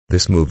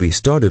This movie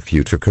started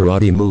future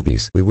karate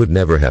movies we would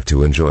never have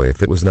to enjoy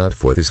if it was not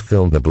for this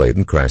film. The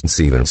blatant crass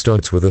even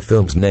starts with the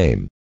film's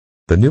name.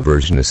 The new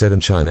version is set in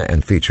China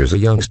and features a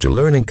youngster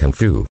learning kung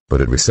fu,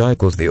 but it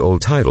recycles the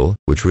old title,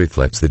 which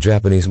reflects the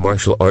Japanese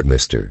martial art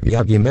Mr.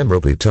 Miyagi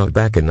memorably taught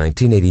back in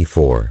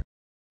 1984.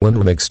 When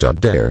remake star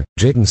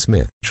Jaden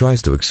Smith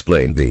tries to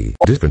explain the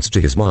difference to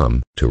his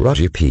mom,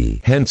 Taraji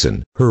P.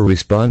 Henson, her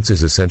response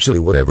is essentially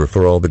whatever.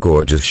 For all the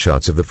gorgeous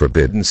shots of the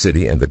Forbidden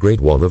City and the Great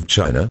Wall of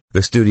China,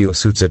 the studio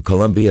suits at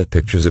Columbia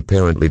Pictures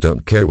apparently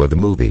don't care where the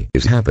movie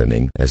is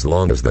happening as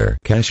long as they're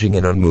cashing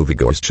in on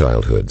moviegoers'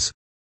 childhoods.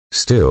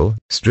 Still,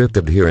 strict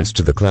adherence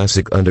to the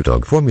classic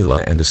underdog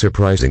formula and a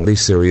surprisingly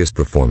serious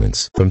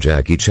performance from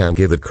Jackie Chan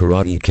give it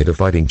Karate Kid a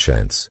fighting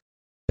chance.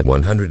 At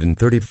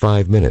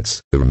 135 minutes,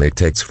 the remake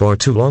takes far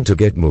too long to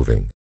get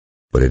moving.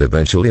 But it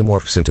eventually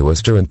morphs into a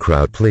stir and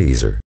crowd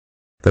pleaser.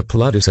 The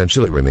plot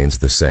essentially remains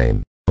the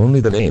same, only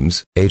the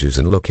names, ages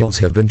and locales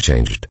have been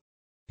changed.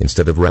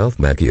 Instead of Ralph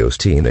Macchio's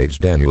teenage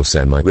Daniel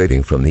San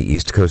migrating from the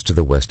East Coast to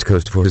the West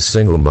Coast for his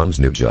single mom's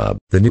new job,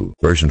 the new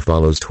version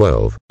follows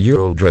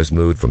 12-year-old Dre's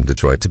move from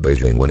Detroit to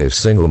Beijing when his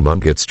single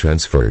mom gets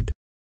transferred.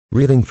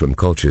 Reeling from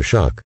culture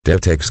shock,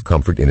 Dev takes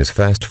comfort in his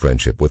fast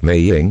friendship with Mei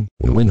Ying,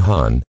 Wen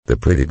Han, the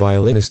pretty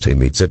violinist he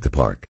meets at the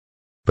park.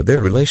 But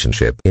their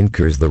relationship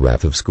incurs the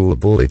wrath of school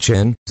bully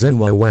Chen,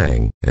 Zhenwei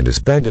Wang, and his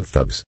band of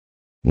thugs.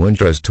 When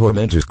Dre's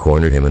tormentors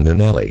corner him in an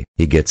alley,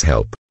 he gets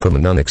help from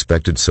an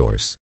unexpected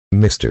source.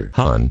 Mr.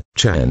 Han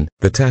Chan,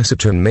 the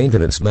taciturn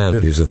maintenance man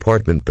at his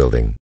apartment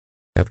building.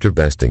 After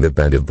besting the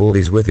band of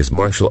bullies with his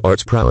martial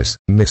arts prowess,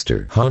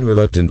 Mr. Han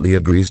reluctantly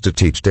agrees to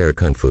teach Dare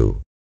Kung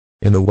Fu.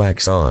 In the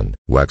wax-on,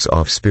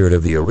 wax-off spirit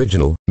of the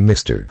original,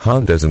 Mr.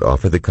 Han doesn't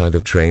offer the kind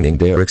of training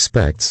Dare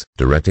expects,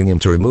 directing him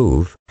to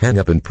remove, hang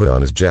up and put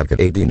on his jacket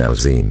now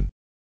zine.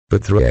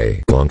 But through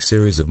a long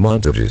series of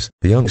montages,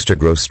 the youngster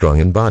grows strong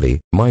in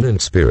body, mind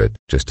and spirit,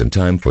 just in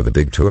time for the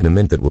big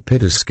tournament that will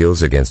pit his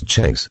skills against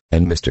Cheng's,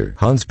 and Mr.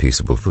 Han's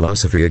peaceable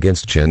philosophy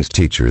against Chen's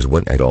teachers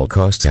win at all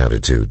costs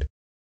attitude.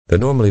 The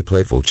normally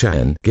playful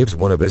Chan gives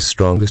one of his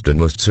strongest and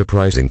most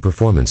surprising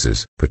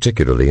performances,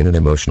 particularly in an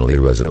emotionally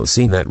resonant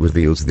scene that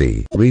reveals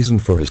the reason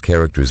for his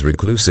character's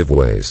reclusive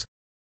ways.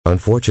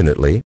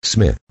 Unfortunately,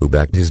 Smith, who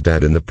backed his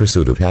dad in the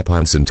pursuit of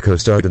happiness and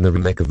co-starred in the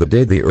remake of The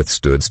Day the Earth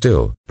Stood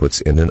Still, puts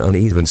in an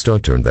uneven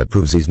start turn that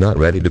proves he's not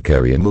ready to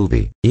carry a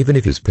movie, even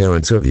if his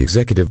parents are the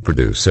executive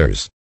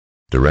producers.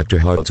 Director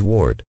Harold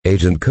Ward,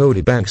 Agent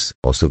Cody Banks,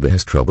 also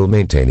has trouble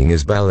maintaining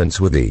his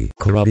balance with the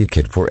Karate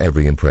Kid. For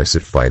every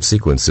impressive fight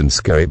sequence and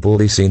scary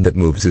bully scene that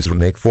moves his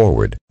remake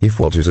forward, he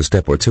falters a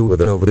step or two with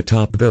an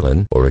over-the-top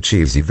villain or a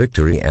cheesy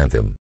victory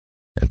anthem.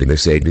 And in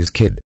this 80s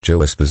kid, Joe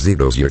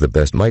Esposito's "You're the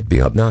Best" might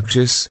be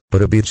obnoxious,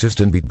 but a beat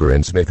just and beat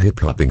Brent Smith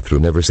hip-hopping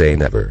through Never Say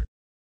Never.